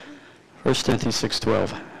1 Timothy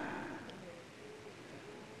 6:12.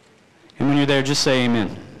 And when you're there, just say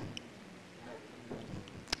amen.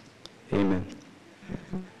 Amen.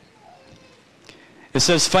 It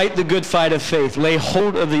says, fight the good fight of faith. Lay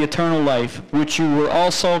hold of the eternal life, which you were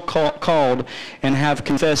also called and have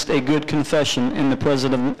confessed a good confession in the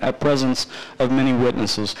presence of many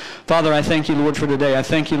witnesses. Father, I thank you, Lord, for today. I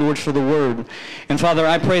thank you, Lord, for the word. And Father,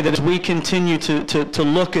 I pray that as we continue to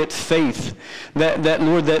look at faith, that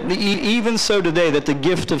Lord, that even so today, that the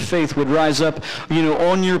gift of faith would rise up,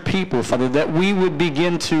 on your people, Father, that we would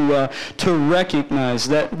begin to recognize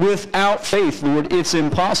that without faith, Lord, it's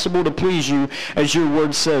impossible to please you, as your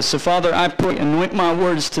word says. So Father, I pray, anoint my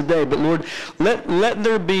words today, but Lord, let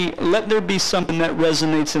there be something that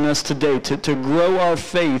resonates in us today to grow our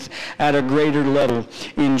faith at a greater level.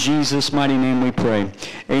 In Jesus' mighty name we pray.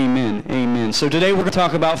 Amen. Amen. So today we're going to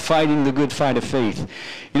talk about fighting the good fight of faith.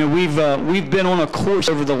 We've been on a course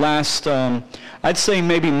over the last I'd say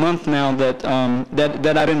maybe month now that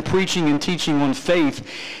I've been preaching and teaching on faith.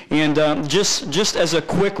 And just as a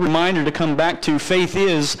quick reminder to come back to, faith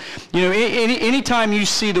is, anytime you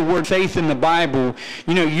see the word faith in the Bible,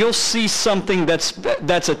 you'll see something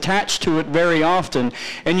that's attached to it very often.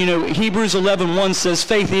 And Hebrews 11:1 says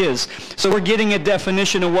faith is. So we're getting a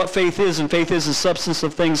definition of what faith is, and faith is the substance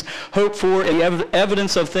of things hoped for and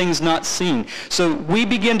evidence of things not seen. So we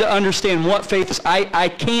begin to understand what faith is. I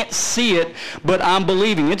can't see it, but I'm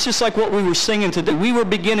believing. It's just like what we were singing today. We were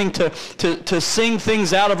beginning to sing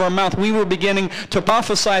things out of our mouth. We were beginning to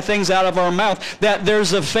prophesy things out of our mouth, that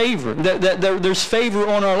there's a favor, that there's favor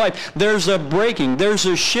on our life. There's a breaking. There's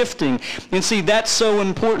a shifting. And see, that's so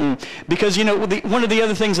important because, one of the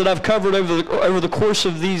other things that I've covered over the course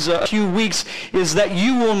of these few weeks is that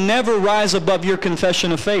you will never rise above your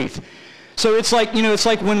confession of faith. So it's like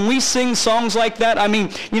when we sing songs like that,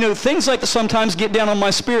 things like that sometimes get down on my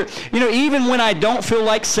spirit. Even when I don't feel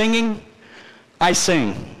like singing, I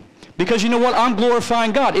sing. Because you know what? I'm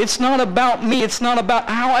glorifying God. It's not about me. It's not about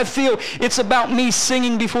how I feel. It's about me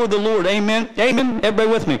singing before the Lord. Amen? Amen? Everybody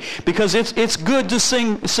with me? Because it's good to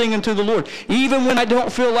sing unto the Lord. Even when I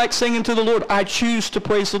don't feel like singing to the Lord, I choose to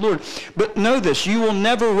praise the Lord. But know this, you will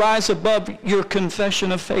never rise above your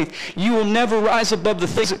confession of faith. You will never rise above the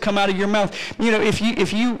things that come out of your mouth.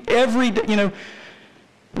 If you every day,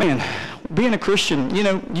 man, being a Christian,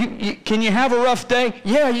 can you have a rough day?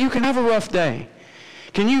 Yeah, you can have a rough day.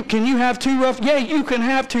 Can you have two rough? Yeah, you can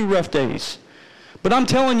have two rough days. But I'm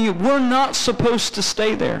telling you, we're not supposed to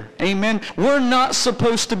stay there. Amen. We're not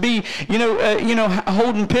supposed to be,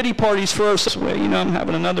 holding pity parties for ourselves. Well, I'm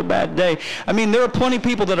having another bad day. There are plenty of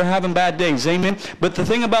people that are having bad days. Amen. But the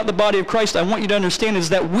thing about the body of Christ, I want you to understand, is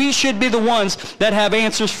that we should be the ones that have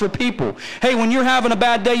answers for people. Hey, when you're having a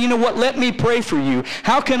bad day, you know what? Let me pray for you.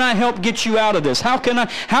 How can I help get you out of this? How can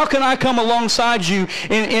I come alongside you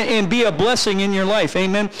and be a blessing in your life?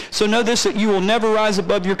 Amen. So know this, that you will never rise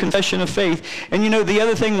above your confession of faith. And the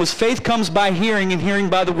other thing was faith comes by hearing, and hearing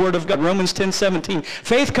by the word of God. Romans 10:17.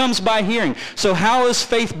 Faith comes by hearing. So how is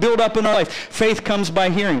faith built up in our life? Faith comes by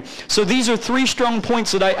hearing. So these are three strong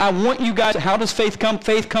points that I want you guys. How does faith come?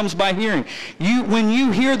 Faith comes by hearing. When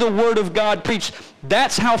you hear the word of God preached,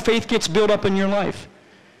 that's how faith gets built up in your life.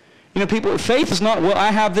 Faith is not, well,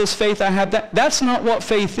 I have this faith, I have that. That's not what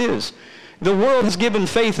faith is. The world has given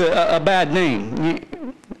faith a bad name.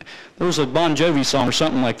 There was a Bon Jovi song or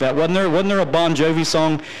something like that. Wasn't there a Bon Jovi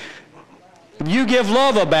song? You give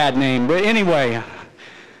love a bad name. But anyway,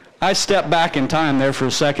 I stepped back in time there for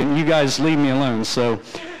a second. You guys leave me alone. So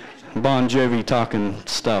Bon Jovi talking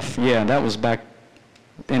stuff. Yeah, that was back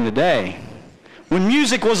in the day. When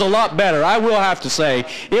music was a lot better, I will have to say,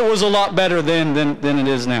 it was a lot better then than it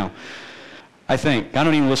is now. I think. I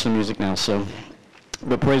don't even listen to music now, so...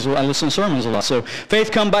 But praise the Lord, I listen to sermons a lot. So faith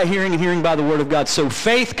comes by hearing, and hearing by the word of God. So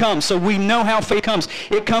faith comes. So we know how faith comes.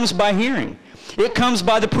 It comes by hearing. It comes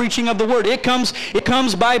by the preaching of the word. It comes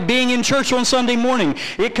by being in church on Sunday morning.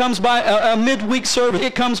 It comes by a midweek service.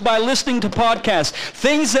 It comes by listening to podcasts.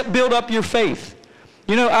 Things that build up your faith.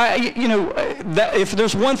 If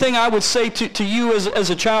there's one thing I would say to you as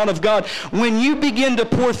a child of God, when you begin to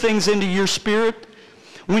pour things into your spirit,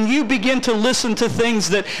 when you begin to listen to things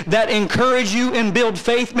that encourage you and build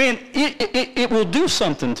faith, man, it will do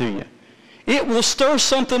something to you. It will stir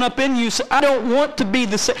something up in you. So I don't want to be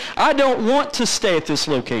the same. I don't want to stay at this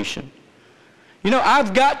location.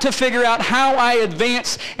 I've got to figure out how I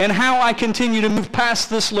advance and how I continue to move past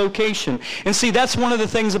this location. And see, that's one of the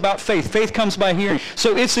things about faith. Faith comes by hearing.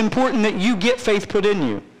 So it's important that you get faith put in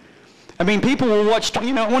you. People will watch, on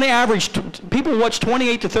the average, people watch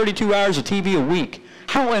 28 to 32 hours of TV a week.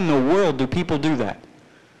 How in the world do people do that?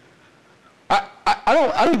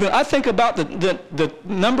 I think about the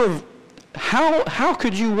number of, how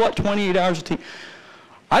could you watch 28 hours of TV?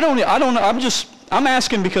 I don't know. I'm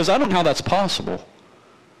asking because I don't know how that's possible.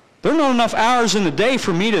 There are not enough hours in the day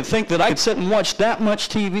for me to think that I could sit and watch that much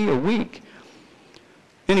TV a week.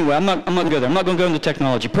 Anyway, I'm not going to go there. I'm not going to go into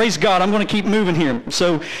technology. Praise God. I'm going to keep moving here.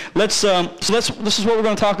 So this is what we're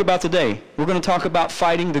going to talk about today. We're going to talk about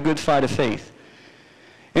fighting the good fight of faith.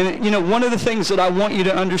 And one of the things that I want you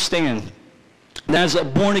to understand, as a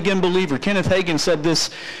born-again believer, Kenneth Hagin said this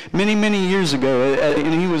many, many years ago,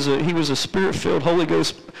 and he was a Spirit-filled, Holy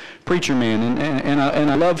Ghost preacher man, and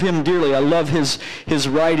I love him dearly. I love his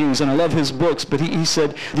writings, and I love his books, but he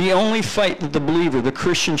said, the only fight that the believer, the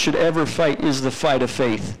Christian, should ever fight is the fight of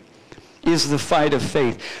faith. Is the fight of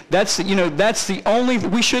faith. That's the only,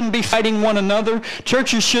 we shouldn't be fighting one another.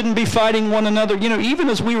 Churches shouldn't be fighting one another. Even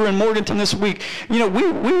as we were in Morganton this week, we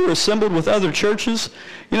were assembled with other churches.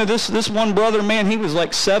 This one brother, man, he was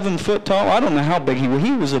like 7 foot tall. I don't know how big he was.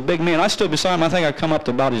 He was a big man. I stood beside him. I think I come up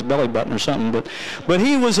to about his belly button or something, but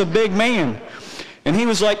he was a big man. And he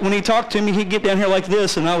was like, when he talked to me, he'd get down here like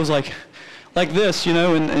this, and I was like this,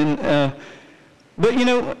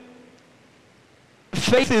 but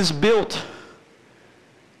faith is built,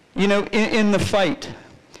 in the fight.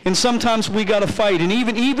 And sometimes we got to fight. And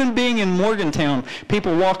even being in Morgantown,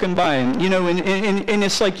 people walking by, and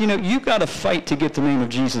it's like, you got to fight to get the name of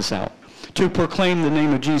Jesus out, to proclaim the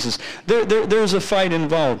name of Jesus. There's a fight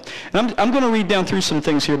involved. And I'm going to read down through some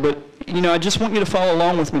things here, but, I just want you to follow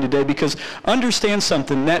along with me today, because understand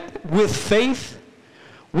something, that with faith,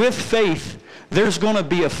 there's going to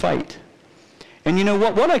be a fight. And you know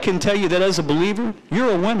what? What I can tell you, that as a believer, you're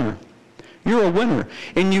a winner. You're a winner.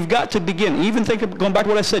 And you've got to begin. Even going back to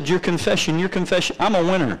what I said, your confession. I'm a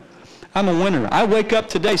winner. I'm a winner. I wake up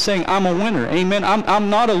today saying I'm a winner. Amen. I'm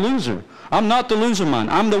not a loser. I'm not the loser man.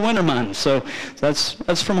 I'm the winner man. So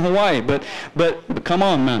that's from Hawaii. But come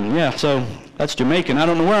on, man. Yeah, so that's Jamaican. I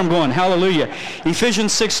don't know where I'm going. Hallelujah.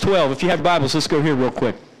 Ephesians 6:12. If you have Bibles, let's go here real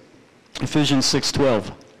quick. Ephesians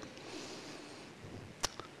 6:12.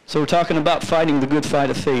 So we're talking about fighting the good fight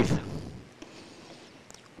of faith.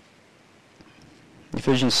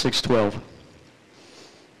 Ephesians 6:12.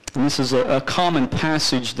 And this is a common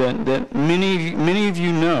passage that many of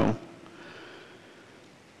you know.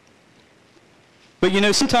 But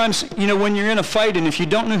sometimes, when you're in a fight, and if you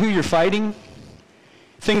don't know who you're fighting,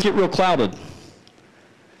 things get real clouded.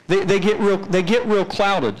 They get real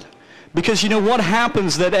clouded. Because what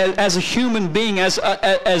happens, that as a human being, as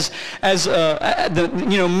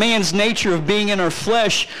man's nature of being in our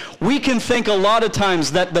flesh, we can think a lot of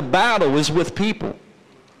times that the battle is with people.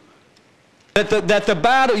 That the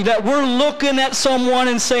battle, that we're looking at someone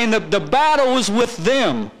and saying that the battle is with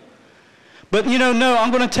them. But no,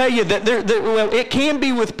 I'm going to tell you that it can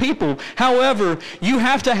be with people. However, you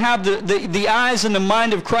have to have the eyes and the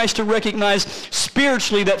mind of Christ to recognize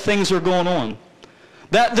spiritually that things are going on.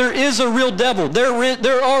 That there is a real devil.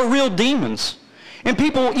 There are real demons. And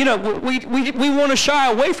people, we want to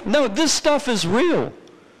shy away from, no, this stuff is real.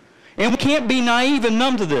 And we can't be naive and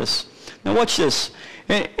numb to this. Now watch this.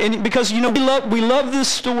 And because, we love this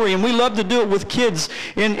story, and we love to do it with kids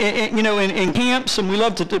in camps, and we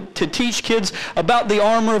love to teach kids about the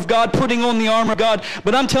armor of God, putting on the armor of God.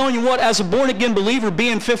 But I'm telling you what, as a born-again believer,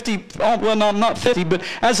 being 50, well, no, I'm not 50, but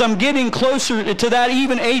as I'm getting closer to that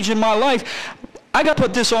even age in my life, I got to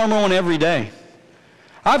put this armor on every day.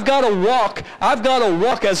 I've got to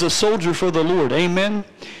walk as a soldier for the Lord. Amen?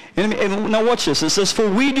 And now watch this. It says, for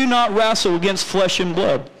we do not wrestle against flesh and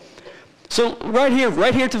blood. So right here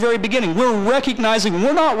at the very beginning, we're recognizing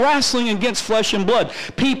we're not wrestling against flesh and blood.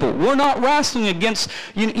 People. We're not wrestling against,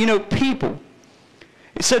 people.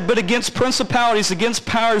 It said, but against principalities, against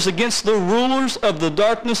powers, against the rulers of the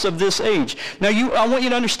darkness of this age. Now, I want you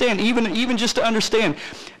to understand, even just to understand,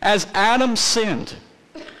 as Adam sinned,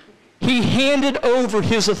 he handed over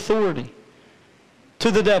his authority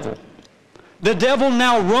to the devil. The devil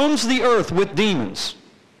now roams the earth with demons.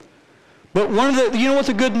 But you know what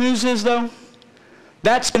the good news is, though?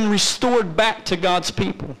 That's been restored back to God's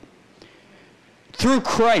people. Through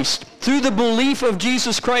Christ, through the belief of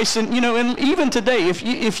Jesus Christ. And and even today, if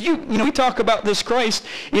you we talk about this Christ,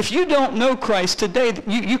 if you don't know Christ today,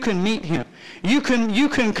 you can meet him. You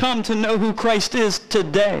can come to know who Christ is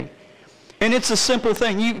today. And it's a simple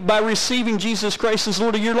thing. By receiving Jesus Christ as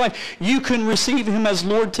Lord of your life, you can receive him as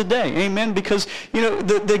Lord today. Amen? Because,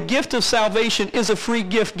 the gift of salvation is a free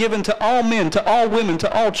gift given to all men, to all women,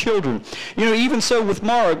 to all children. Even so with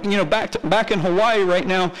Mara, back in Hawaii right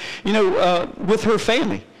now, with her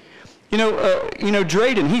family.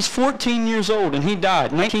 Drayden, he's 14 years old and he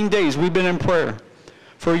died. 19 days we've been in prayer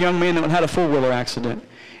for a young man that had a four-wheeler accident.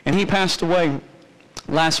 And he passed away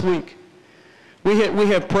last week. We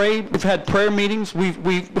have prayed. We've had prayer meetings. We've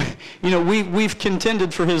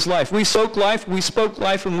contended for his life. We spoke life, and we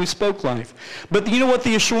spoke life. But you know what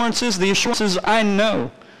the assurance is? The assurance is I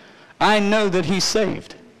know that he's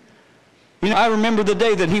saved. You know, I remember the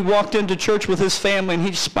day that he walked into church with his family, and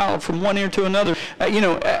he smiled from one ear to another,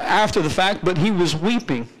 after the fact, but he was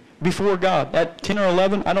weeping before God at 10 or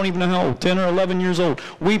 11, I don't even know how old, 10 or 11 years old,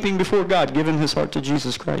 weeping before God, giving his heart to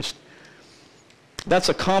Jesus Christ. That's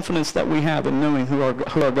a confidence that we have in knowing who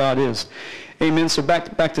our God is. Amen. So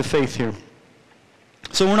back to faith here.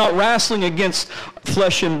 So we're not wrestling against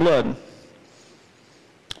flesh and blood.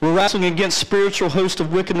 We're wrestling against spiritual host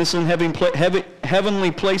of wickedness in heavenly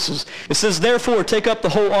places. It says, therefore, take up the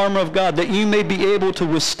whole armor of God, that you may be able to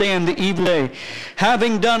withstand the evil day,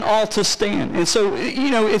 having done all to stand. And so,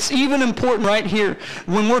 it's even important right here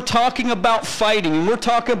when we're talking about fighting, and we're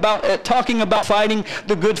talking about fighting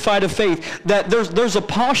the good fight of faith, that there's a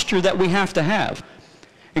posture that we have to have.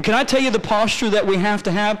 And can I tell you the posture that we have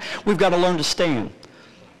to have? We've got to learn to stand.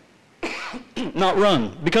 Not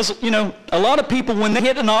run. Because, a lot of people, when they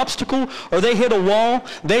hit an obstacle or they hit a wall,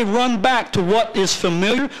 they run back to what is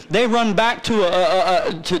familiar. They run back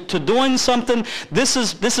to doing something. This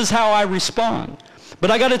is how I respond. But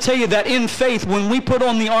I got to tell you that in faith, when we put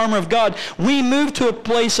on the armor of God, we move to a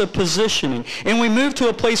place of positioning. And we move to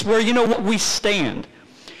a place where, we stand.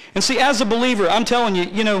 And see, as a believer, I'm telling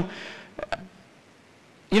you,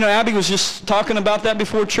 Abby was just talking about that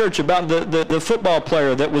before church, about the football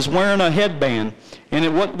player that was wearing a headband.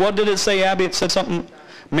 And what did it say, Abby? It said something,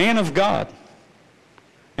 man of God.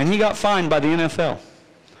 And he got fined by the NFL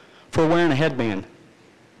for wearing a headband.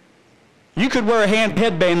 You could wear a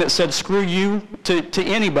headband that said, screw you, to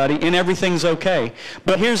anybody, and everything's okay.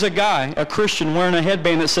 But here's a guy, a Christian, wearing a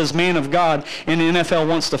headband that says man of God, and the NFL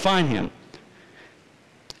wants to fine him.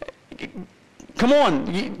 Come on,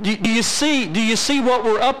 do you see what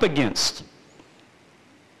we're up against?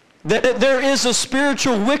 That there is a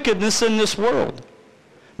spiritual wickedness in this world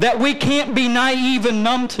that we can't be naive and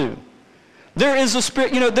numb to. There is a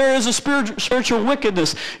spiritual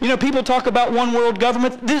wickedness. People talk about one world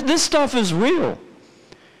government. This stuff is real.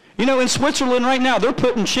 In Switzerland right now, they're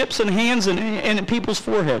putting chips in hands and in people's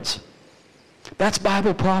foreheads. That's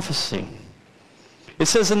Bible prophecy. It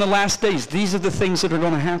says in the last days, these are the things that are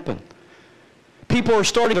going to happen. People are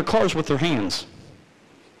starting their cars with their hands.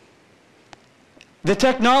 The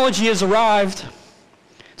technology has arrived.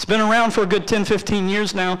 It's been around for a good 10, 15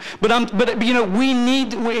 years now. But we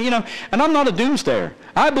need, and I'm not a doomsdayer.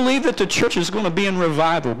 I believe that the church is going to be in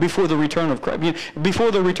revival before the return of Christ.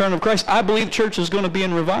 Before the return of Christ, I believe the church is going to be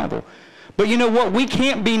in revival. But you know what? We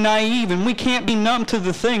can't be naive and we can't be numb to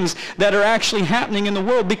the things that are actually happening in the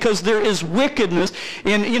world, because there is wickedness.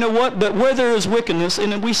 And you know what? But where there is wickedness,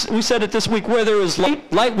 and we said it this week, where there is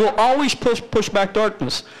light, light will always push back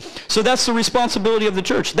darkness. So that's the responsibility of the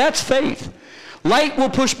church. That's faith. Light will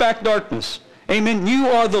push back darkness. Amen. You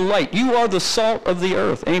are the light. You are the salt of the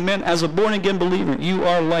earth. Amen. As a born-again believer, you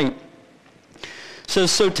are light. It says,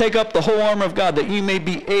 so take up the whole armor of God, that you may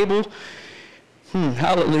be able,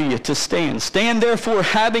 hallelujah, to stand. Stand therefore,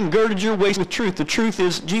 having girded your waist with truth. The truth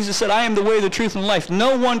is, Jesus said, I am the way, the truth, and life.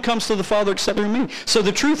 No one comes to the Father except through me. So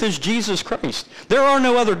the truth is Jesus Christ. There are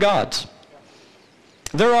no other gods.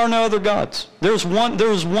 There are no other gods. There is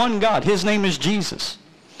one God. His name is Jesus.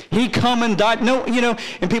 He come and died. No,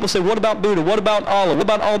 and people say, what about Buddha? What about Allah? What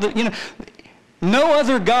about all the, no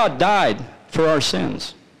other God died for our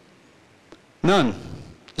sins. None.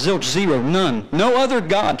 Zilch, zero, none. No other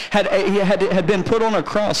God had been put on a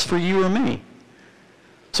cross for you or me.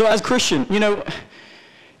 So as a Christian,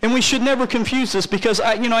 and we should never confuse this, because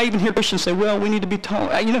I even hear Christians say, well, we need to be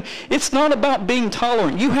tolerant. It's not about being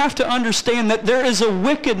tolerant. You have to understand that there is a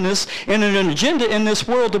wickedness and an agenda in this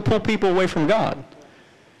world to pull people away from God.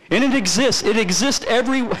 And it exists. It exists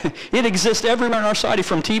everywhere in our society,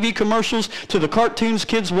 from TV commercials to the cartoons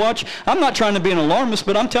kids watch. I'm not trying to be an alarmist,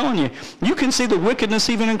 but I'm telling you, you can see the wickedness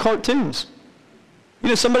even in cartoons.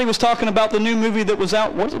 Somebody was talking about the new movie that was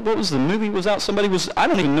out. What was the movie that was out? I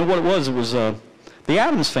don't even know what it was. It was The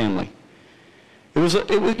Addams Family. It was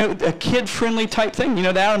a kid-friendly type thing. The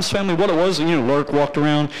Addams Family, what it was, Lurk walked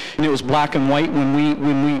around, and it was black and white when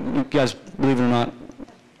we you guys, believe it or not,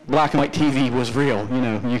 black and white TV was real.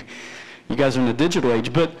 You guys are in the digital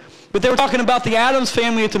age. But they were talking about the Addams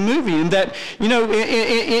Family at the movie, and that,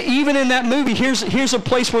 even in that movie, here's a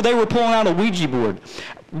place where they were pulling out a Ouija board.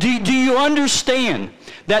 Do you understand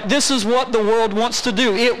that this is what the world wants to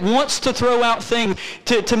do? It wants to throw out things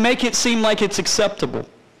to make it seem like it's acceptable.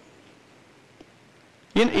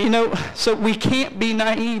 You know, so we can't be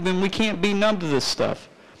naive and we can't be numb to this stuff.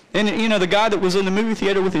 And, you know, the guy that was in the movie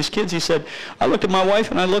theater with his kids, he said, I looked at my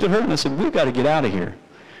wife and I looked at her and I said, we've got to get out of here.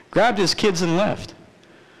 Grabbed his kids and left.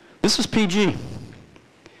 This is PG.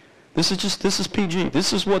 This is PG.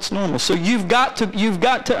 This is what's normal. So you've got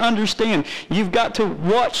to understand. You've got to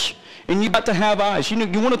watch and you've got to have eyes. You know,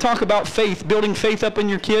 you want to talk about faith, building faith up in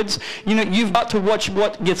your kids. You know, you've got to watch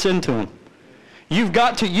what gets into them. You've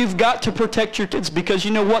got to protect your kids because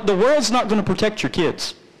you know what? The world's not going to protect your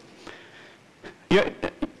kids.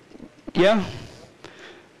 Yeah.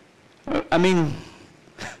 I mean,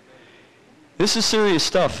 this is serious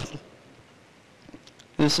stuff.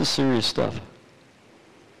 This is serious stuff.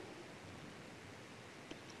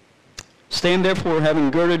 Stand therefore,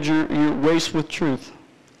 having girded your waist with truth.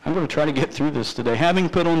 I'm going to try to get through this today. Having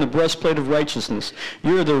put on the breastplate of righteousness.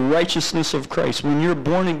 You're the righteousness of Christ. When you're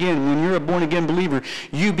born again, when you're a born-again believer,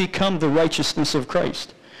 you become the righteousness of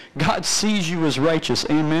Christ. God sees you as righteous.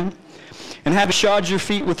 Amen? And have shod your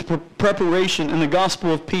feet with preparation in the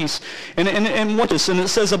gospel of peace. And watch this. And it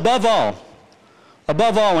says, above all.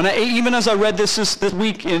 And even as I read this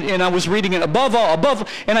week, and I was reading it, above all,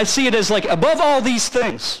 and I see it as like, above all these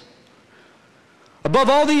things.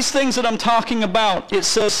 Above all these things that I'm talking about, it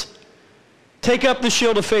says, take up the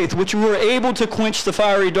shield of faith, which you are able to quench the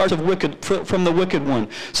fiery darts from the wicked one.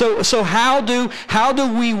 So how do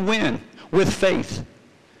we win with faith?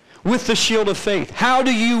 With the shield of faith. How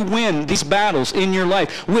do you win these battles in your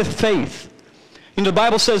life? With faith. You know, the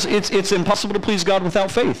Bible says it's impossible to please God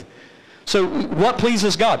without faith. So what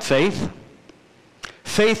pleases God? Faith.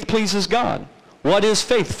 Faith pleases God. What is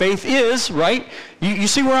faith? Faith is, right? You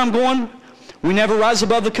see where I'm going? We never rise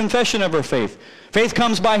above the confession of our faith. Faith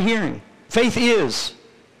comes by hearing. Faith is.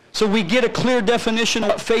 So we get a clear definition of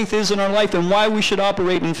what faith is in our life and why we should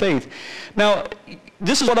operate in faith. Now,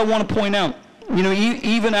 this is what I want to point out. You know,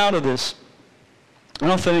 even out of this,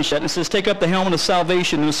 and I'll finish that. And it says, take up the helmet of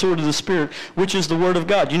salvation and the sword of the Spirit, which is the Word of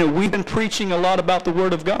God. You know, we've been preaching a lot about the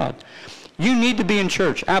Word of God. You need to be in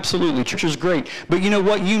church. Absolutely. Church is great. But you know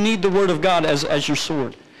what? You need the Word of God as your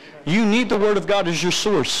sword. You need the Word of God as your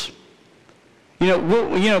source. You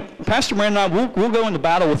know, Pastor Brandon and I, we'll go into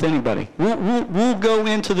battle with anybody. We'll go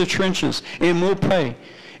into the trenches and we'll pray.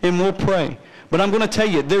 But I'm going to tell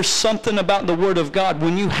you, there's something about the Word of God.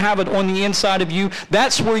 When you have it on the inside of you,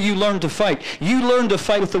 that's where you learn to fight. You learn to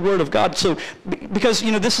fight with the Word of God. So, because,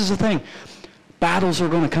 you know, this is the thing. Battles are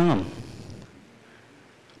going to come.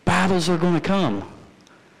 Battles are going to come.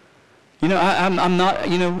 You know, I'm not,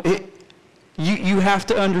 you know, you have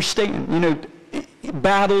to understand, you know,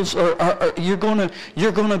 battles are you're going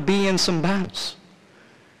to be in some battles.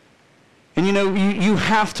 And you know, you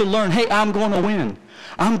have to learn, hey, I'm going to win.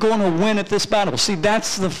 I'm going to win at this battle. See,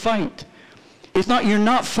 that's the fight. It's not, you're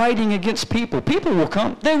not fighting against people. People will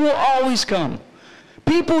come. They will always come.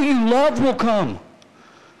 People you love will come.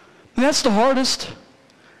 And that's the hardest.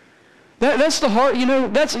 That's the hard, you know,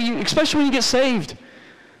 that's, especially when you get saved.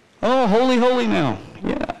 Oh, holy now.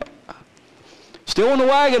 Yeah. Still in the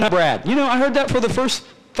wagon, Brad. You know, I heard that for the first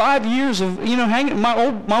 5 years of, you know, hanging my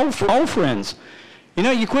old friends. You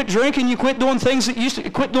know, you quit drinking, you quit doing things that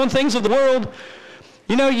you quit doing things of the world.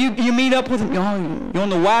 You know, you meet up with them. Oh, you're on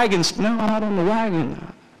the wagon. No, I'm not on the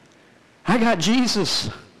wagon. I got Jesus.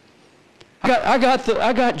 I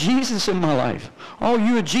got Jesus in my life. Oh,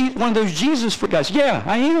 you're one of those Jesus freak guys. Yeah,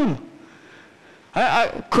 I am.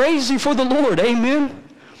 I crazy for the Lord. Amen.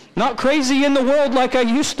 Not crazy in the world like I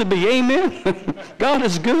used to be. Amen. God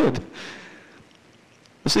is good.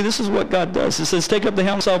 But see, this is what God does. It says, take up the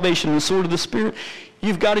helmet of salvation and the sword of the Spirit.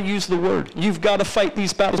 You've got to use the Word. You've got to fight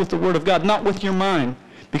these battles with the Word of God, not with your mind.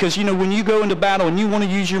 Because, you know, when you go into battle and you want to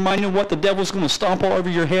use your mind, you know what? The devil's going to stomp all over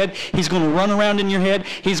your head. He's going to run around in your head.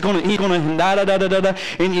 He's going to da-da-da-da-da-da.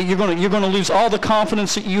 And you're going to lose all the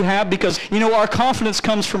confidence that you have because, you know, our confidence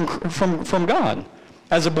comes from God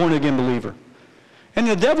as a born-again believer. And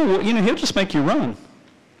the devil will, you know, he'll just make you run.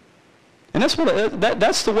 And that's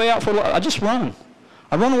that's the way out for life. I just run.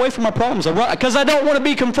 I run away from my problems. I run because I don't want to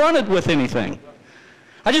be confronted with anything.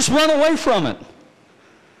 I just run away from it.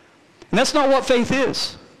 And that's not what faith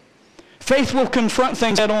is. Faith will confront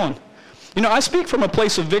things head on. You know, I speak from a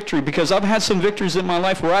place of victory because I've had some victories in my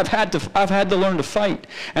life where I've had to learn to fight,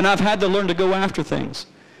 and I've had to learn to go after things.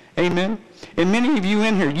 Amen. And many of you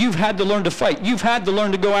in here, you've had to learn to fight. You've had to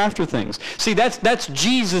learn to go after things. See, that's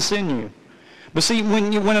Jesus in you. But see,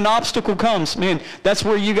 when an obstacle comes, man, that's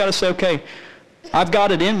where you got to say, okay, I've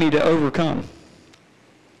got it in me to overcome.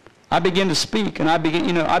 I begin to speak, and I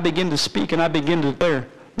begin to speak, and I begin to declare.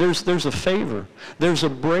 There's a favor. There's a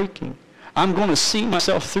breaking. I'm going to see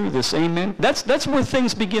myself through this. Amen. That's where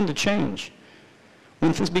things begin to change.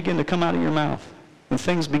 when things begin to come out of your mouth, when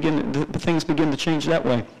things begin to change that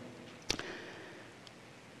way.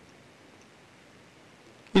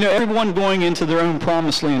 You know, everyone going into their own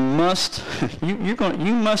promised land must,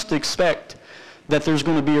 you must expect that there's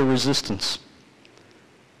going to be a resistance.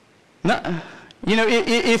 Not, you know,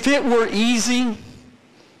 if it were easy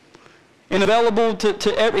and available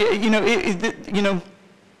to every,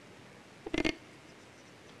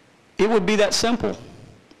 it would be that simple.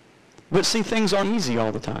 But see, things aren't easy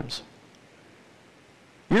all the times.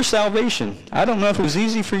 Your salvation, I don't know if it was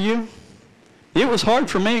easy for you. It was hard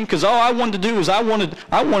for me because all I wanted to do is I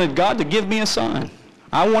wanted God to give me a sign.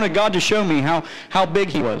 I wanted God to show me how big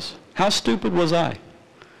he was. How stupid was I?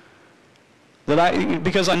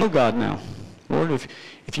 Because I know God now. Lord,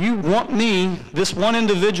 if you want me, this one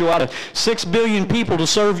individual out of 6 billion people to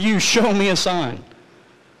serve you, show me a sign.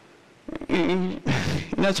 And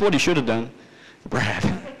that's what he should have done. Brad.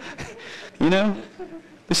 You know?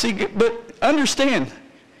 But understand,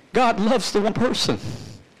 God loves the one person.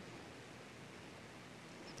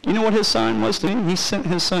 You know what his sign was to me? He sent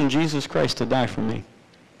his son, Jesus Christ, to die for me.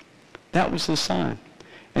 That was his sign.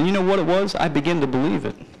 And you know what it was? I began to believe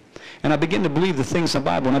it. And I began to believe the things in the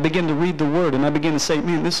Bible. And I began to read the Word. And I began to say,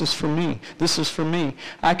 man, this is for me. This is for me.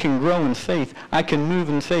 I can grow in faith. I can move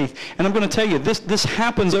in faith. And I'm going to tell you, this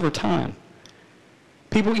happens over time.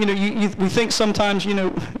 People, you know, we think sometimes, you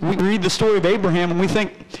know, we read the story of Abraham and we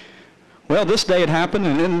think, well, this day it happened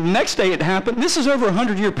and then the next day it happened. This is over a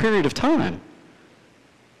 100-year period of time.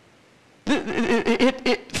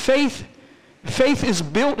 Faith is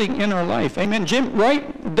building in our life. Amen. Jim,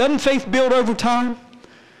 right? Doesn't faith build over time?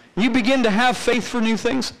 You begin to have faith for new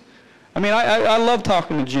things. I mean, I love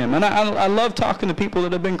talking to Jim, and I love talking to people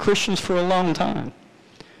that have been Christians for a long time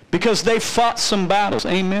because they've fought some battles.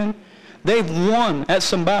 Amen. They've won at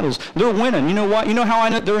some battles. They're winning. You know what? You know how I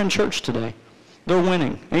know they're in church today? They're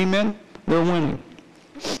winning. Amen. They're winning.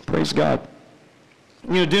 Praise God.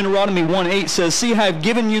 You know, Deuteronomy 1:8 says, see, I have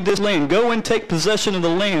given you this land. Go and take possession of the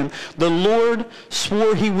land the Lord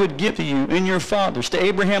swore he would give to you and your fathers, to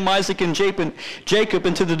Abraham, Isaac, and Jacob,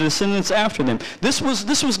 and to the descendants after them. This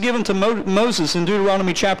was given to Moses in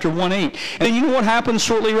Deuteronomy chapter 1:8. And you know what happens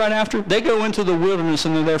shortly right after? They go into the wilderness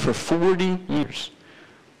and they're there for 40 years.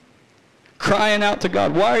 Crying out to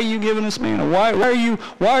God, why are you giving us manna? Why are you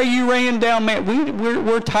raining down manna?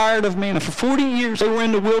 We're tired of manna. For 40 years they were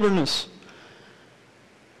in the wilderness.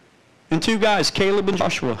 And 2 guys, Caleb and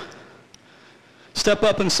Joshua, step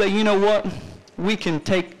up and say, you know what? We can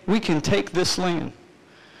take this land.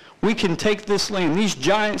 We can take this land. These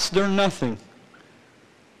giants, they're nothing.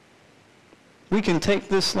 We can take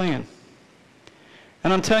this land.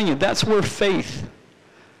 And I'm telling you, that's where faith,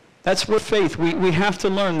 we have to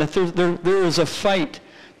learn that there is a fight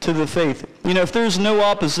to the faith. You know, if there's no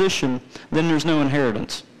opposition, then there's no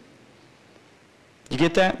inheritance. You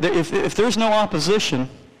get that? If there's no opposition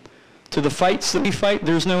to the fights that we fight,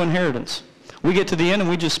 there's no inheritance. We get to the end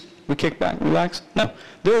and we kick back, relax. No,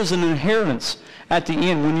 there is an inheritance at the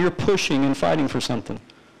end when you're pushing and fighting for something.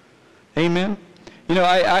 Amen? You know,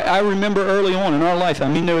 I remember early on in our life, I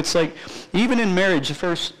mean, you know, it's like, even in marriage, the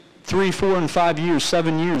first 3, 4, and 5 years,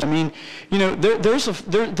 7 years, I mean, you know, there's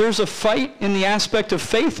a fight in the aspect of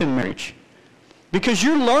faith in marriage. Because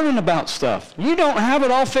you're learning about stuff. You don't have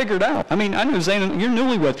it all figured out. I mean, I know, Zane, you're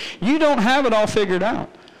newlywed. You don't have it all figured out.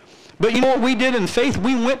 But you know what we did in faith?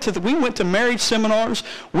 We went to marriage seminars.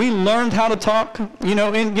 We learned how to talk. You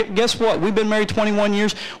know, and guess what? We've been married 21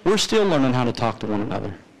 years. We're still learning how to talk to one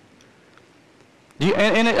another.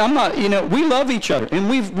 I'm not. You know, we love each other, and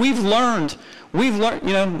we've learned. You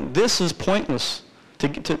know, this is pointless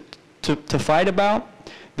to fight about.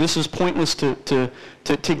 This is pointless to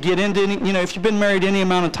get into any. You know, if you've been married any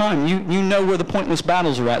amount of time, you know where the pointless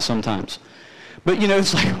battles are at sometimes. But you know,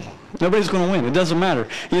 it's like, nobody's going to win. It doesn't matter.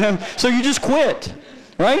 You know, so you just quit,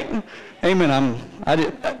 right? Amen.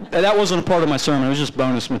 That wasn't a part of my sermon. It was just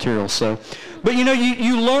bonus material. So, but you know,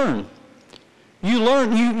 you learn. You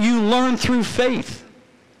learn through faith.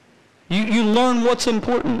 You learn what's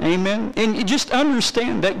important. Amen. And you just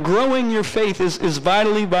understand that growing your faith is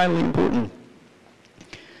vitally, vitally important.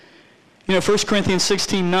 You know, 1 Corinthians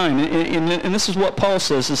 16:9, and this is what Paul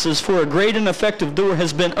says. It says, for a great and effective door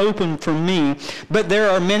has been opened for me, but there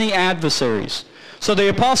are many adversaries. So the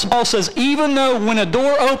Apostle Paul says, even though when a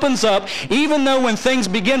door opens up, even though when things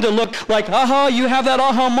begin to look like, aha, you have that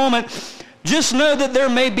aha moment, just know that there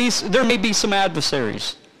may be some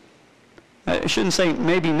adversaries. I shouldn't say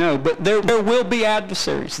maybe no, but there will be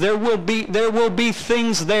adversaries. There will be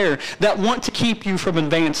things there that want to keep you from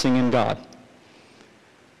advancing in God.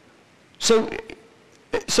 So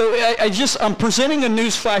So I'm presenting a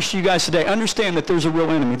news flash to you guys today. Understand that there's a real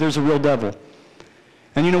enemy. There's a real devil.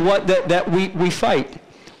 And you know what? That we fight.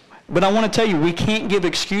 But I want to tell you, we can't give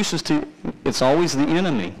excuses to, it's always the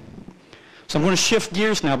enemy. So I'm going to shift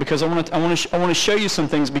gears now because I want to show you some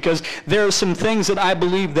things, because there are some things that I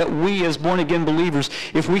believe that we as born-again believers,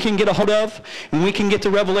 if we can get a hold of and we can get the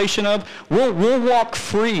revelation of, we'll walk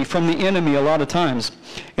free from the enemy a lot of times.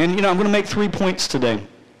 And I'm going to make 3 points today.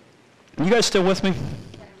 You guys still with me?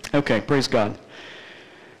 Okay, praise God.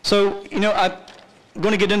 So, I'm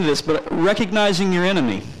going to get into this, but recognizing your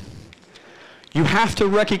enemy. You have to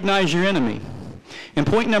recognize your enemy. And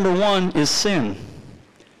point number 1 is sin.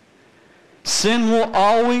 Sin will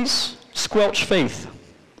always squelch faith.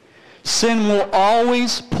 Sin will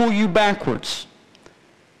always pull you backwards.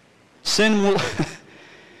 Sin will,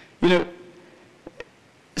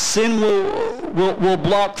 sin will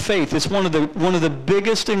block faith. It's one of the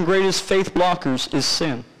biggest and greatest faith blockers is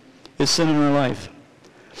sin in our life.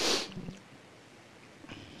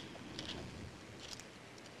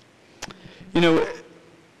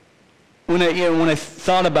 When I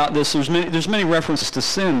thought about this, there's many references to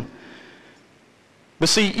sin. But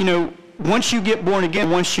see, once you get born again,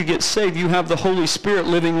 once you get saved, you have the Holy Spirit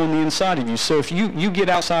living on the inside of you. So if you get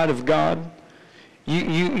outside of God,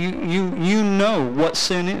 you know what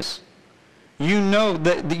sin is. You know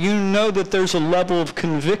that there's a level of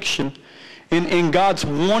conviction, and God's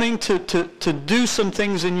wanting to do some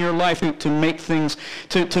things in your life to make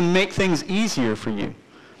things easier for you.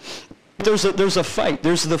 There's a fight.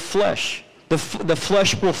 There's the flesh. The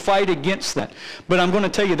flesh will fight against that. But I'm going to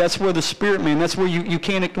tell you, that's where the Spirit, man, that's where you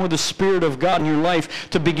can't ignore the Spirit of God in your life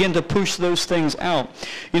to begin to push those things out.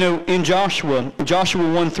 In Joshua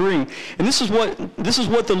 1:3, and this is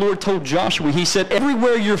what the Lord told Joshua. He said,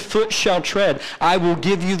 everywhere your foot shall tread, I will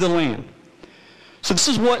give you the land. So this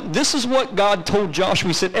is what God told Joshua.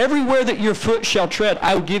 He said, everywhere that your foot shall tread,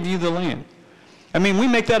 I will give you the land. I mean, we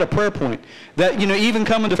make that a prayer point. That, even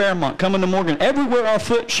coming to Fairmont, coming to Morgan, everywhere our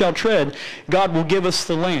foot shall tread, God will give us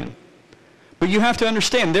the land. But you have to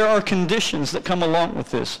understand, there are conditions that come along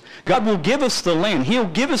with this. God will give us the land. He'll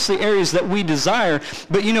give us the areas that we desire.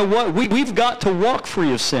 But you know what? We've got to walk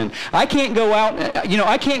free of sin. I can't go out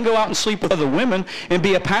and sleep with other women and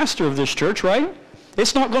be a pastor of this church, right?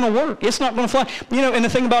 It's not going to work. It's not going to fly. And the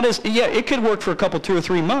thing about it is, yeah, it could work for a couple, 2 or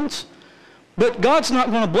 3 months. But God's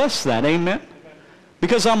not going to bless that. Amen?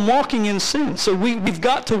 Because I'm walking in sin. So we've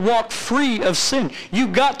got to walk free of sin.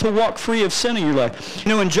 You've got to walk free of sin in your life.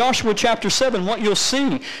 In Joshua chapter 7, what you'll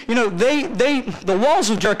see, the walls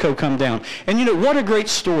of Jericho come down. And what a great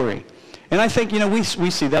story. And I think, we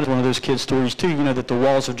see that as one of those kids' stories too, that the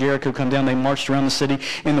walls of Jericho come down, they marched around the city,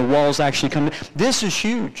 and the walls actually come down. This is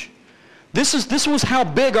huge. This was how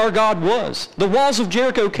big our God was. The walls of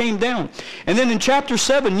Jericho came down. And then in chapter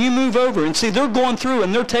 7, you move over and see they're going through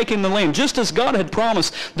and they're taking the land. Just as God had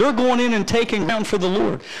promised, they're going in and taking ground for the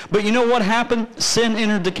Lord. But you know what happened? Sin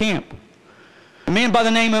entered the camp. A man by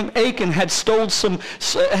the name of Achan had stole some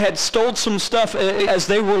stuff as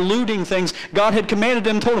they were looting things. God had commanded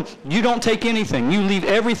them, told them, you don't take anything. You leave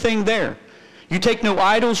everything there. You take no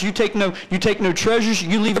idols, you take no treasures,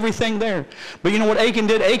 you leave everything there. But you know what Achan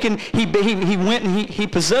did? Achan, he went and he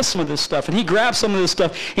possessed some of this stuff, and he grabbed some of this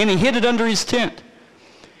stuff, and he hid it under his tent.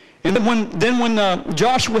 And then when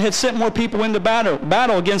Joshua had sent more people into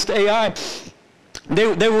battle against Ai,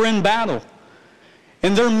 they were in battle.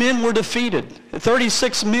 And their men were defeated.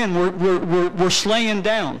 36 men were slain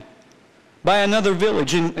down by another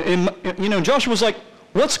village. And Joshua was like,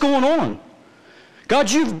 what's going on? God,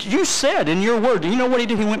 you said in your word. You know what he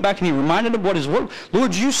did? He went back and he reminded them what his word.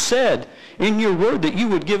 Lord, you said in your word that you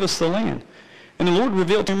would give us the land. And the Lord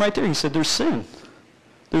revealed to him right there. He said, there's sin.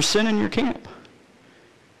 There's sin in your camp.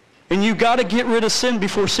 And you got to get rid of sin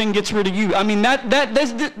before sin gets rid of you. I mean, man,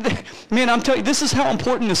 I'm telling you, this is how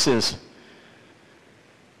important this is.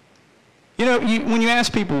 When you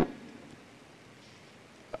ask people,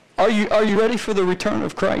 are you ready for the return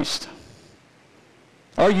of Christ?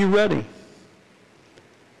 Are you ready?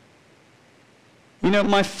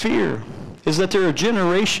 My fear is that there are a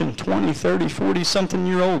generation, 20, 30,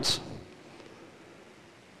 40-something-year-olds.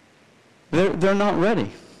 They're not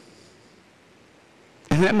ready.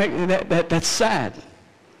 And that's sad.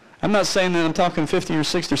 I'm not saying that I'm talking 50 or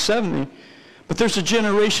 60 or 70, but there's a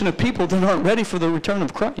generation of people that aren't ready for the return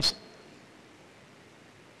of Christ.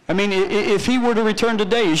 I mean, if he were to return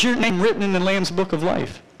today, is your name written in the Lamb's Book of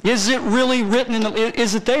Life? Is it really written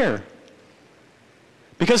is it there?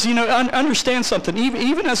 Because, understand something.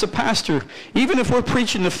 Even as a pastor, even if we're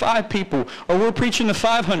preaching to 5 people or we're preaching to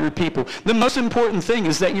 500 people, the most important thing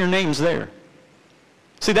is that your name's there.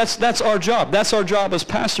 See, that's our job. That's our job as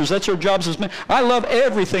pastors. That's our jobs as men. I love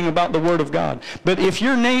everything about the Word of God. But if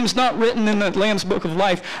your name's not written in the Lamb's Book of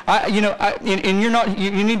Life, and you're not,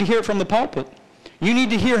 you need to hear it from the pulpit. You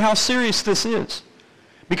need to hear how serious this is.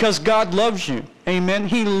 Because God loves you. Amen?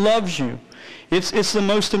 He loves you. It's the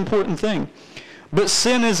most important thing. But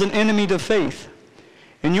sin is an enemy to faith.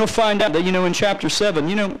 And you'll find out that, in chapter 7,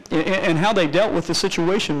 and how they dealt with the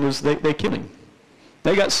situation was they killed him.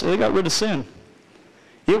 They got rid of sin.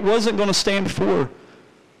 It wasn't going to stand before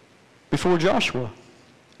Joshua,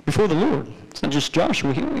 before the Lord. It's not just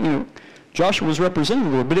Joshua. Joshua was representing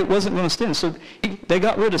the Lord, but it wasn't going to stand. So they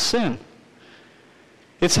got rid of sin.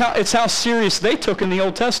 It's how serious they took in the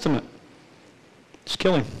Old Testament. Just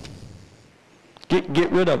kill him.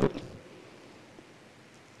 Get rid of it.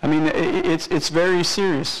 I mean, it's very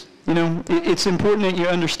serious. It's important that you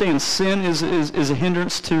understand sin is a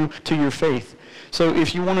hindrance to your faith. So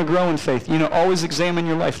if you want to grow in faith, always examine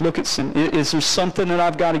your life. Look at sin. Is there something that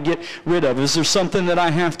I've got to get rid of? Is there something that I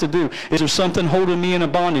have to do? Is there something holding me in a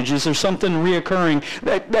bondage? Is there something reoccurring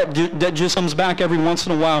that just comes back every once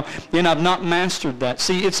in a while and I've not mastered that?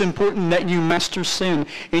 See, it's important that you master sin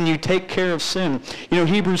and you take care of sin.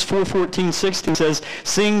 Hebrews 4:14-16 says,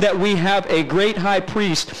 seeing that we have a great high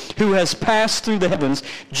priest who has passed through the heavens,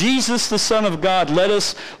 Jesus the Son of God, let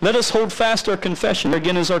us hold fast our confession.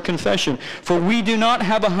 Again is our confession. For we do not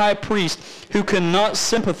have a high priest who cannot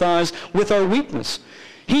sympathize with our weakness.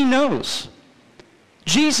 He knows.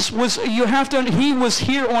 Jesus was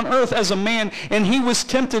here on earth as a man, and he was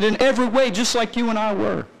tempted in every way, just like you and I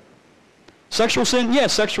were. Sexual sin?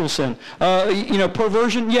 Yes, sexual sin.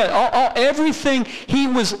 Perversion? Yeah. Everything,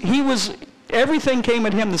 everything came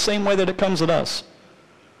at him the same way that it comes at us.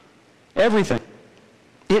 Everything.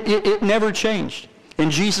 It never changed. And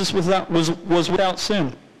Jesus was without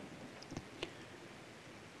sin.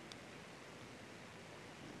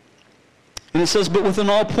 And it says, but within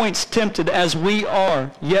all points tempted as we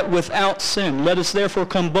are, yet without sin. Let us therefore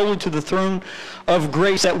come boldly to the throne of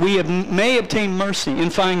grace, that we may obtain mercy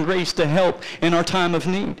and find grace to help in our time of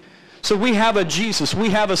need. So we have a Jesus, we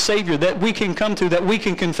have a Savior that we can come to, that we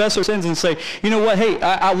can confess our sins and say, you know what, hey,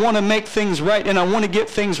 I want to make things right, and I want to get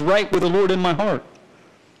things right with the Lord in my heart.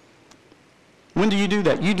 When do you do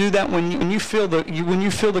that? You do that when you feel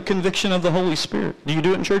the conviction of the Holy Spirit. Do you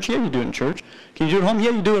do it in church? Yeah, you do it in church. Can you do it at home? Yeah,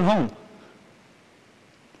 you do it at home.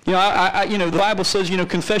 The Bible says,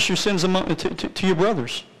 confess your sins to your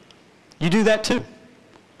brothers. You do that too.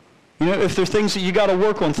 If there are things that you got to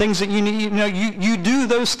work on, things that you need, you do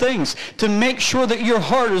those things to make sure that your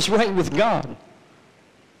heart is right with God.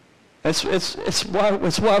 It's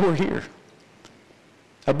why we're here.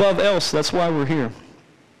 Above else, that's why we're here.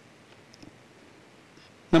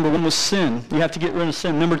 Number 1 was sin. You have to get rid of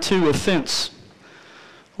sin. Number 2, offense.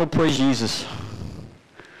 Oh, praise Jesus.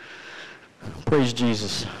 Praise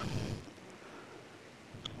Jesus.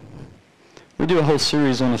 We do a whole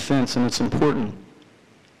series on offense, and it's important.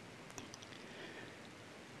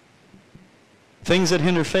 Things that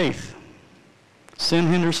hinder faith. Sin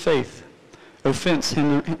hinders faith. Offense,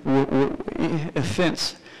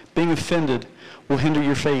 being offended will hinder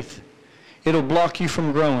your faith. It'll block you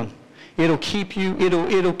from growing. It'll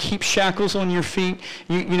keep shackles on your feet.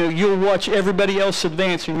 You'll watch everybody else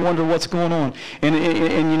advance and wonder what's going on. And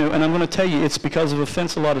I'm going to tell you, it's because of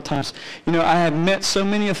offense a lot of times. I have met so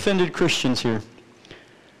many offended Christians here.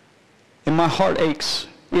 And my heart aches.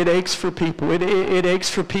 It aches for people. It aches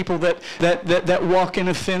for people that walk in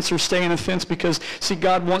offense or stay in offense, because, see,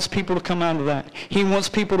 God wants people to come out of that. He wants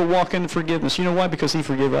people to walk in forgiveness. You know why? Because he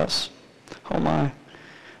forgave us. Oh my.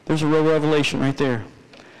 There's a real revelation right there.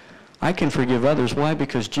 I can forgive others. Why?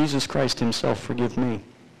 Because Jesus Christ himself forgave me.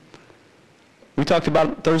 We talked about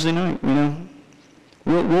it Thursday night,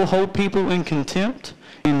 We'll hold people in contempt,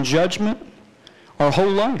 in judgment, our whole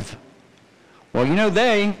life. Well,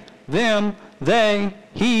 they, them, they,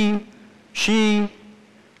 he, she,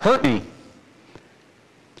 hurt me.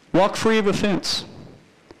 Walk free of offense.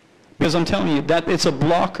 Because I'm telling you, that it's a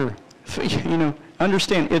blocker.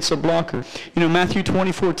 Understand, it's a blocker. Matthew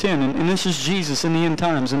 24:10, and this is Jesus in the end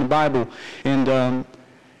times in the Bible. And,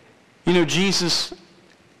 Jesus,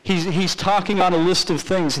 he's talking about a list of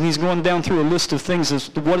things, and he's going down through a list of things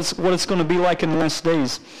as what it's going to be like in the last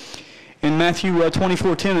days. In Matthew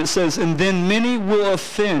 24:10, it says, and then many will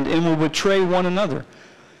offend and will betray one another.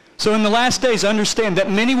 So in the last days, understand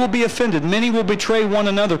that many will be offended. Many will betray one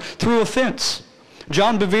another through offense.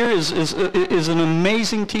 John Bevere is an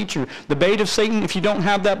amazing teacher. The Bait of Satan, if you don't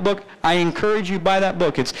have that book, I encourage you to buy that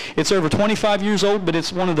book. It's over 25 years old, but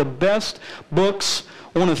it's one of the best books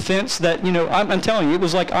on offense that, I'm telling you, it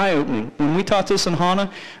was like eye-opening. When we taught this in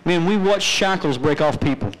Hana, man, we watched shackles break off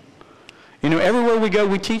people. Everywhere we go,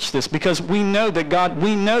 we teach this because we know that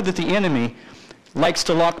the enemy likes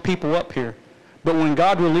to lock people up here. But when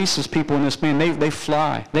God releases people in this, man, they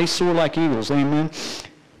fly. They soar like eagles. Amen?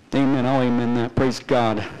 Amen. I'll amen that. Praise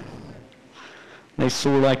God. They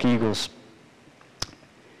soar like eagles.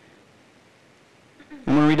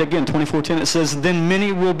 I'm going to read it again, 24:10. It says, then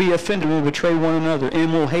many will be offended, will betray one another,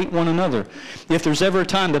 and will hate one another. If there's ever a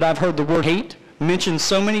time that I've heard the word hate mentioned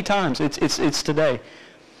so many times, it's today.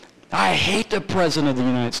 I hate the President of the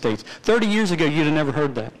United States. 30 years ago, you'd have never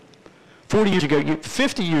heard that. 40 years ago,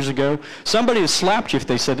 50 years ago, somebody has slapped you if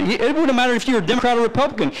they said it. It wouldn't matter if you were a Democrat or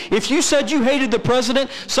Republican. If you said you hated the President,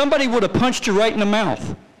 somebody would have punched you right in the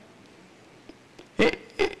mouth.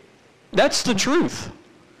 That's the truth.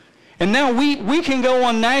 And now we can go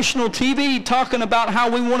on national TV talking about how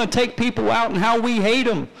we want to take people out and how we hate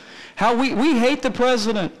them. How we hate the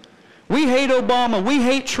President. We hate Obama. We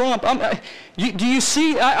hate Trump. Do you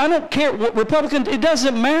see? I don't care what Republican, it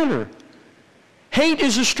doesn't matter. Hate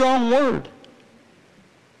is a strong word.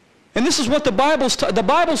 And this is what the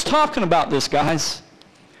Bible's talking about this, guys.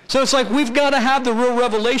 So it's like we've got to have the real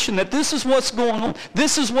revelation that this is what's going on.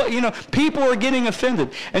 This is what, people are getting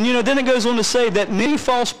offended. And, then it goes on to say that many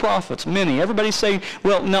false prophets, everybody say,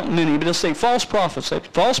 well, not many, but it'll say false prophets.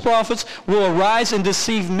 False prophets will arise and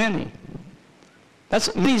deceive many.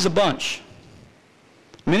 Many's a bunch.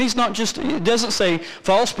 Many's not just, it doesn't say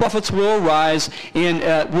false prophets will arise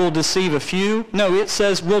and will deceive a few. No, it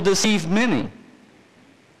says will deceive many.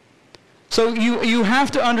 So you have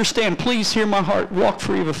to understand, please hear my heart, walk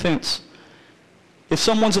free of offense. If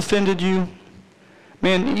someone's offended you,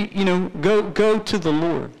 man, go to the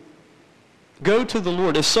Lord. Go to the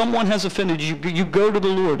Lord. If someone has offended you, you go to the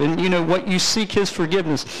Lord. And what you seek his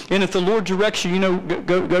forgiveness. And if the Lord directs you,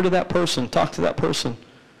 go to that person. Talk to that person.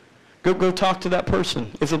 Go talk to that person.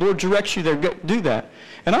 If the Lord directs you there, go do that.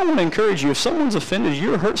 And I want to encourage you, if someone's offended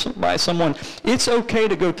you or hurt by someone, it's okay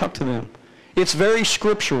to go talk to them. It's very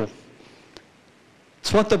scriptural.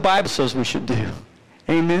 It's what the Bible says we should do.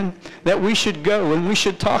 Amen? That we should go and we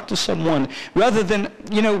should talk to someone rather than,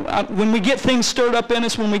 when we get things stirred up in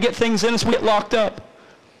us, when we get things in us, we get locked up.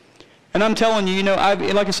 And I'm telling you,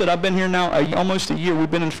 like I said, I've been here now almost a year. We've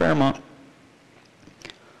been in Fairmont.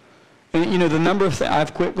 And, the number of things,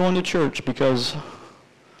 I've quit going to church because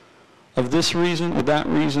of this reason or that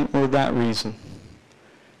reason or that reason.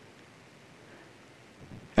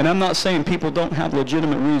 And I'm not saying people don't have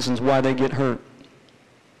legitimate reasons why they get hurt.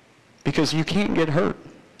 Because you can't get hurt.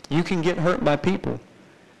 You can get hurt by people.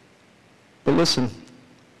 But listen,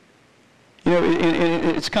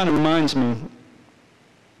 it kind of reminds me.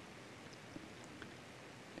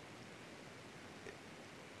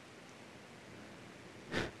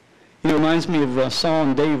 It reminds me of Saul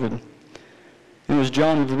and David. It was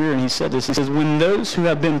John Bevere, and he said this. He says, when those who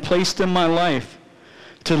have been placed in my life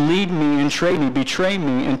to lead me and betray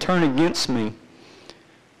me and turn against me,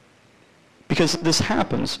 because this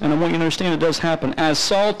happens, and I want you to understand it does happen. As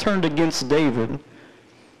Saul turned against David,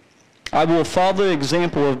 I will follow the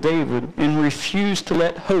example of David and refuse to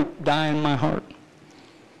let hope die in my heart.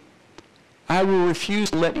 I will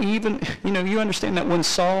refuse to let even, you understand that when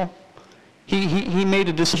Saul, he made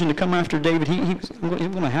a decision to come after David, he was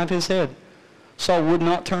going to have his head. Saul would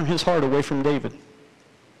not turn his heart away from David.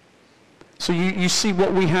 So you see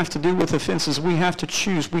what we have to do with offenses. We have to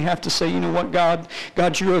choose. We have to say, you know what, God,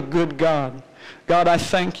 you're a good God. God, I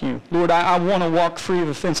thank you. Lord, I want to walk free of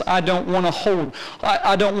offense. I don't want to hold.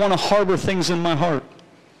 I don't want to harbor things in my heart.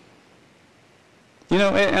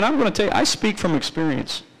 And I'm going to tell you, I speak from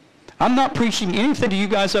experience. I'm not preaching anything to you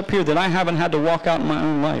guys up here that I haven't had to walk out in my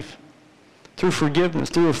own life through forgiveness,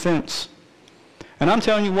 through offense. And I'm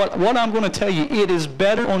telling you what I'm going to tell you, it is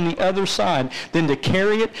better on the other side than to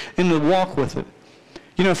carry it and to walk with it.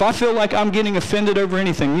 If I feel like I'm getting offended over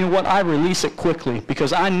anything, you know what? I release it quickly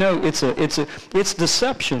because I know it's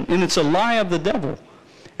deception and it's a lie of the devil.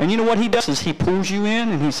 And you know what he does is he pulls you in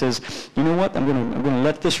and he says, you know what? I'm going to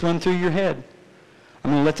let this run through your head.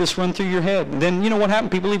 I'm going to let this run through your head. And then you know what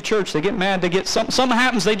happens? People leave church. They get mad. They get something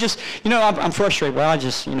happens. They just, I'm frustrated.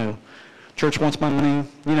 Well, church wants my money,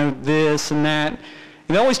 this and that. And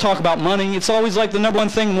they always talk about money. It's always like the number one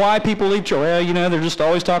thing why people leave church. Well, they're just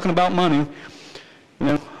always talking about money.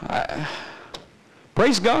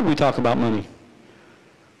 Praise God we talk about money.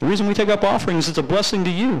 The reason we take up offerings is it's a blessing to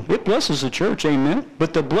you. It blesses the church, amen?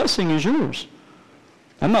 But the blessing is yours.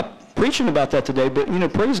 I'm not preaching about that today, but,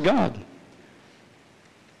 praise God.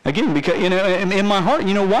 Again, because, in my heart,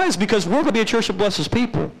 why? It's because we're going to be a church that blesses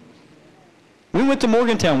people. We went to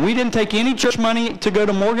Morgantown. We didn't take any church money to go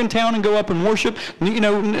to Morgantown and go up and worship. You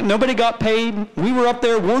know, nobody got paid. We were up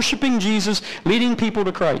there worshiping Jesus, leading people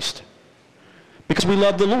to Christ because we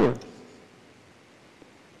love the Lord.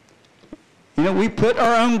 You know, we put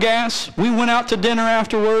our own gas. We went out to dinner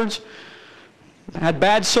afterwards. Had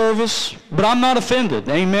bad service, but I'm not offended.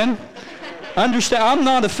 Amen. Understand? I'm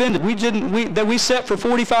not offended. We sat for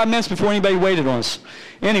 45 minutes before anybody waited on us.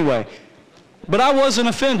 Anyway, but I wasn't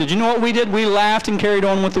offended. You know what we did? We laughed and carried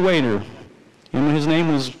on with the waiter. You know, his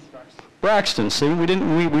name was Braxton. See, we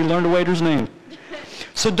learned a waiter's name.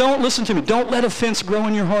 So don't listen to me. Don't let offense grow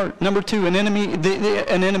in your heart. Number two, an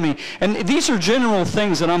enemy. And these are general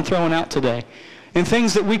things that I'm throwing out today, and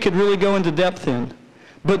things that we could really go into depth in.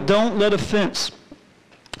 But don't let offense.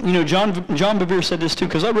 You know, John Bevere said this too,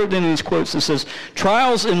 because I wrote down in these quotes. It says,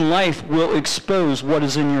 trials in life will expose what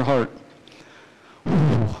is in your heart.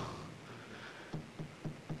 Ooh.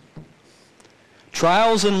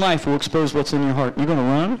 Trials in life will expose what's in your heart. You're going to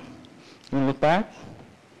run? You're going to look back?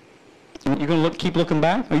 You're going to keep looking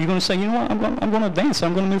back? Or are you going to say, you know what, I'm going to advance.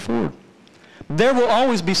 I'm going to move forward. There will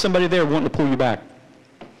always be somebody there wanting to pull you back.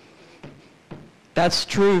 That's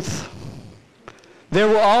truth. There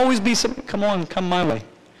will always be some, come on, come my way.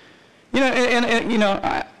 You know, and you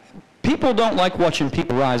know, people don't like watching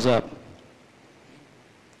people rise up.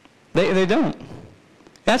 They don't.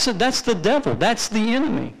 That's the devil. That's the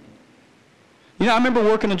enemy. You know, I remember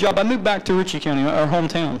working a job. I moved back to Ritchie County, our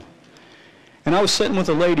hometown. And I was sitting with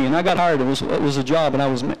a lady, and I got hired. It was a job, and I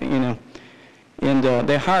was, you know, and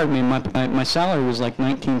they hired me, and my salary was like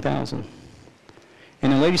 $19,000.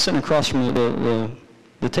 And the lady sitting across from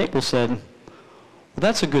the table said, well,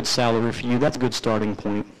 that's a good salary for you. That's a good starting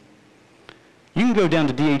point. You can go down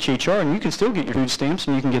to DHHR, and you can still get your food stamps,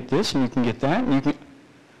 and you can get this, and you can get that, and you can...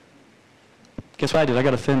 Guess what I did? I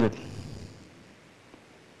got offended.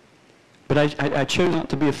 But I chose not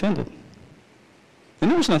to be offended. And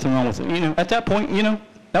there was nothing wrong with it. You know, at that point, you know,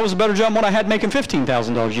 that was a better job than what I had making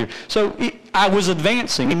 $15,000 a year. So I was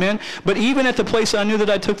advancing, amen. But even at the place I knew that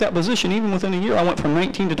I took that position, even within a year, I went from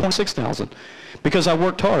 19 to 26,000 because I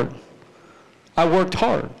worked hard. I worked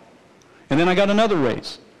hard. And then I got another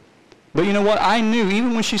raise. But you know what? I knew,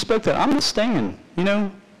 even when she spoke that, I'm going to stand, you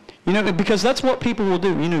know, because that's what people will do.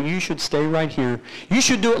 You know, you should stay right here. You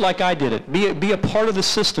should do it like I did it. Be a part of the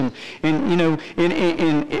system. And, you know,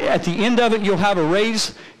 at the end of it, you'll have a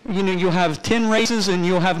raise. You know, you'll have 10 raises, and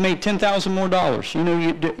you'll have made $10,000 more dollars. You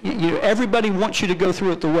know, everybody wants you to go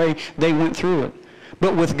through it the way they went through it.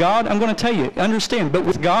 But with God, I'm going to tell you, understand, but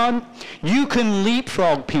with God, you can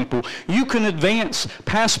leapfrog people. You can advance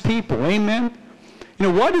past people. Amen?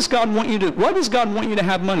 You know, why does God want you to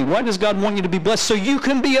have money? Why does God want you to be blessed? So you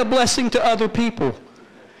can be a blessing to other people.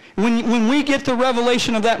 When we get the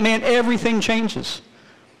revelation of that, man, everything changes.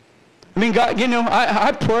 I mean, God, you know,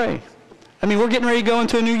 I pray. I mean, we're getting ready to go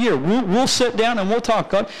into a new year. We'll sit down and we'll talk.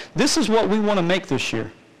 God, this is what we want to make this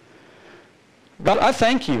year. God, I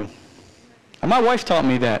thank you. And my wife taught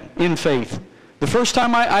me that in faith. The first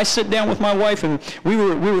time I sit down with my wife, and we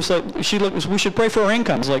were so, she looked, we should pray for our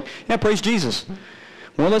income. I was like, yeah, praise Jesus.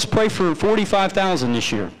 Well, let's pray for $45,000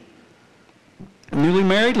 this year. Newly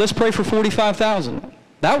married, let's pray for $45,000.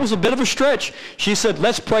 That was a bit of a stretch. She said,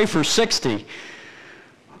 let's pray for $60,000.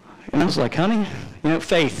 And I was like, honey, you know,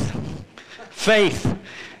 faith.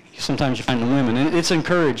 Sometimes you find the women, and it's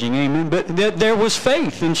encouraging, amen. But there was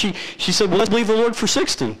faith, and she said, well, let's believe the Lord for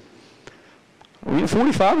 $60,000. Well,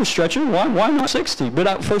 45 was stretching. Why not 60? But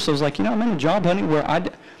at first I was like, you know, I'm in a job, honey, where I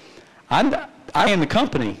ran the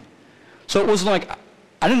company. So it was like,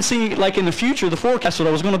 I didn't see, like in the future, the forecast that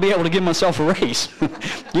I was going to be able to give myself a raise.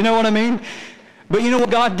 You know what I mean? But you know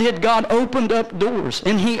what God did? God opened up doors,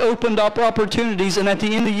 and he opened up opportunities. And at the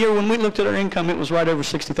end of the year, when we looked at our income, it was right over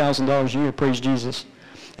 $60,000 a year. Praise Jesus.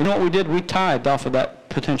 You know what we did? We tithed off of that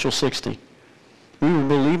potential 60. We were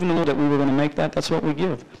believing the Lord that we were going to make that. That's what we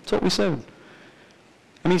give. That's what we sowed.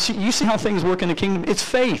 I mean, you see how things work in the kingdom? It's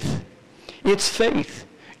faith. It's faith.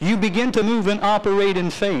 You begin to move and operate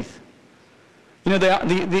in faith. You know,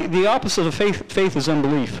 the opposite of faith is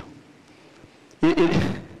unbelief. You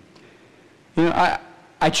know,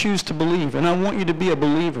 I choose to believe, and I want you to be a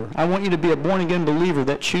believer. I want you to be a born-again believer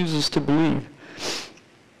that chooses to believe.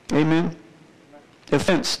 Amen?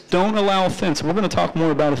 Offense. Don't allow offense. We're going to talk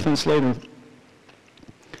more about offense later.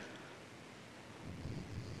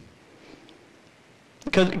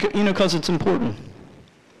 Because it's important.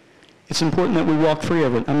 It's important that we walk free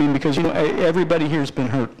of it. I mean, because, you know, everybody here has been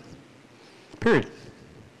hurt. Period.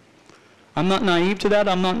 I'm not naive to that.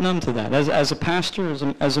 I'm not numb to that. As a pastor,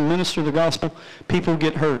 as a minister of the gospel, people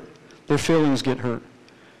get hurt. Their feelings get hurt.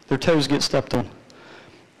 Their toes get stepped on.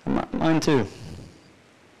 Mine too.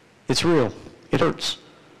 It's real. It hurts.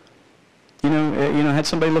 I had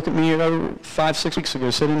somebody look at me 5-6 weeks ago,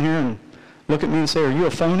 sit in here and look at me and say, "Are you a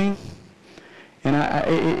phony?" And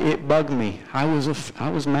it bugged me. I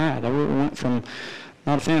was mad. I really went from,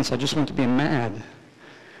 not offense, I just went to being mad.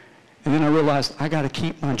 And then I realized I got to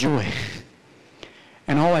keep my joy.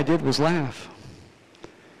 And all I did was laugh.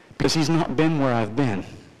 Because he's not been where I've been.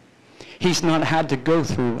 He's not had to go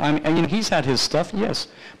through. He's had his stuff, yes.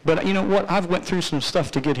 But you know what? I've went through some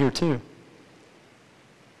stuff to get here too.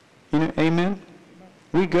 Amen?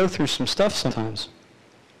 We go through some stuff sometimes.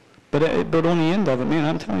 But on the end of it, man,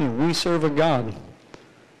 I'm telling you, we serve a God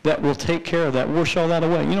that will take care of that, wash all that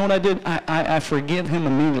away. You know what I did? I forgive him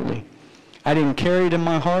immediately. I didn't carry it in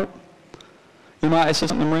my heart. I said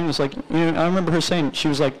something to Maureen, it was like, I remember her saying, she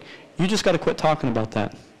was like, "You just got to quit talking about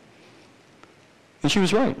that." And she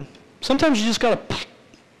was right. Sometimes you just got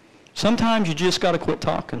to quit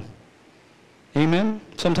talking. Amen?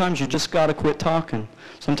 Sometimes you just got to quit talking.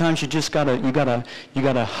 Sometimes you got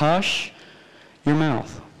to hush your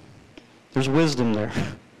mouth. There's wisdom there.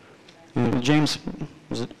 James,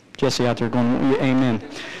 was it Jesse out there going, amen.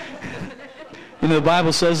 The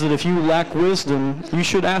Bible says that if you lack wisdom, you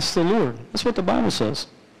should ask the Lord. That's what the Bible says.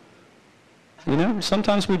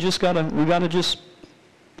 Sometimes we gotta just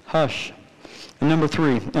hush. And number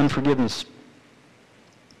 3, unforgiveness.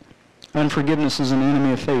 Unforgiveness is an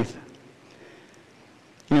enemy of faith.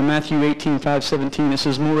 Matthew 18:5-17, it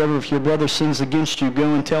says, "Moreover, if your brother sins against you,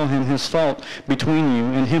 go and tell him his fault between you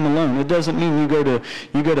and him alone." It doesn't mean you go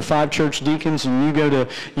to 5 church deacons and you go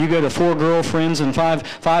to 4 girlfriends and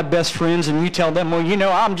five best friends and you tell them, "Well,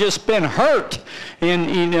 I'm just been hurt," and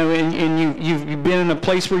you've been in a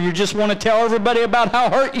place where you just want to tell everybody about how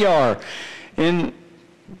hurt you are. And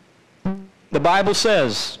the Bible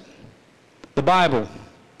says,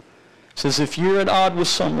 if you're at odds with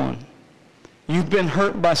someone, you've been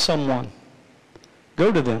hurt by someone,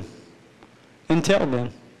 go to them and tell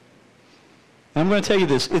them. And I'm going to tell you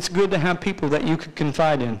this. It's good to have people that you can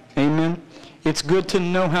confide in. Amen? It's good to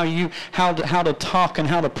know how to talk and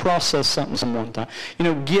how to process something someone time.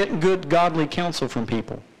 Get good godly counsel from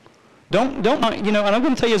people. Don't and I'm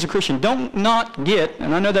going to tell you as a Christian, don't not get,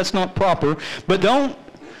 and I know that's not proper, but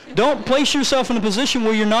don't place yourself in a position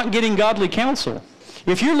where you're not getting godly counsel.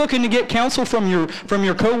 If you're looking to get counsel from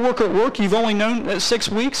your coworker at work you've only known 6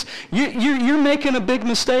 weeks, you're making a big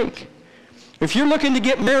mistake. If you're looking to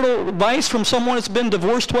get marital advice from someone that's been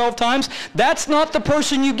divorced 12 times, that's not the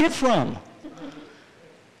person you get from.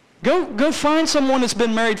 Go find someone that's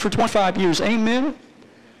been married for 25 years. Amen?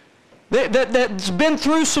 That's been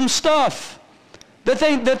through some stuff that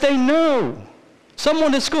they know.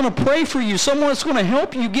 Someone that's going to pray for you. Someone that's going to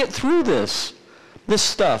help you get through this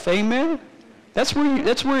stuff. Amen? That's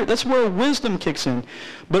where wisdom kicks in.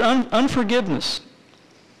 But unforgiveness.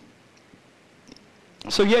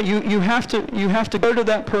 So yeah, you have to go to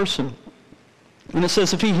that person. And it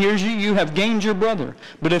says, if he hears you, you have gained your brother.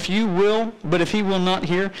 But if he will not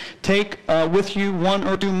hear, take with you 1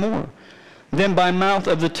 or 2 more. Then by mouth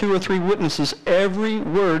of the 2 or 3 witnesses, every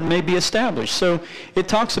word may be established. So it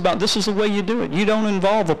talks about this is the way you do it. You don't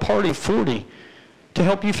involve a party of 40 to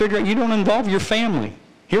help you figure out. You don't involve your family.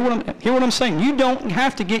 Hear what I'm saying. You don't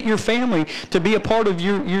have to get your family to be a part of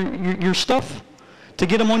your stuff, to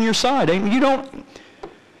get them on your side. You don't.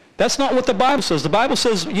 That's not what the Bible says. The Bible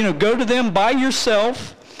says, go to them by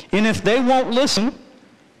yourself, and if they won't listen,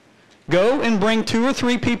 go and bring 2 or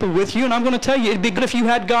 3 people with you. And I'm going to tell you, it'd be good if you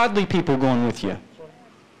had godly people going with you,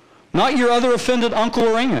 not your other offended uncle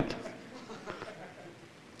or aunt.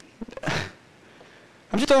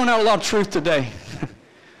 I'm just throwing out a lot of truth today.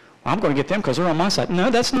 I'm going to get them because they're on my side.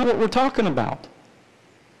 No, that's not what we're talking about.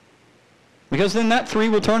 Because then that 3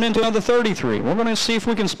 will turn into another 33. We're going to see if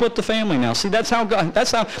we can split the family now. See, that's how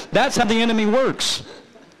the enemy works.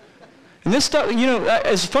 And this stuff,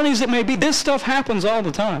 as funny as it may be, this stuff happens all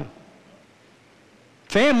the time.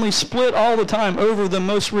 Families split all the time over the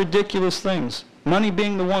most ridiculous things. Money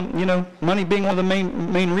being one of the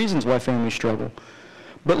main reasons why families struggle.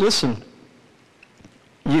 But listen,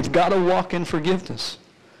 you've got to walk in forgiveness.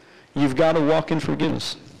 You've got to walk in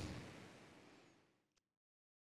forgiveness.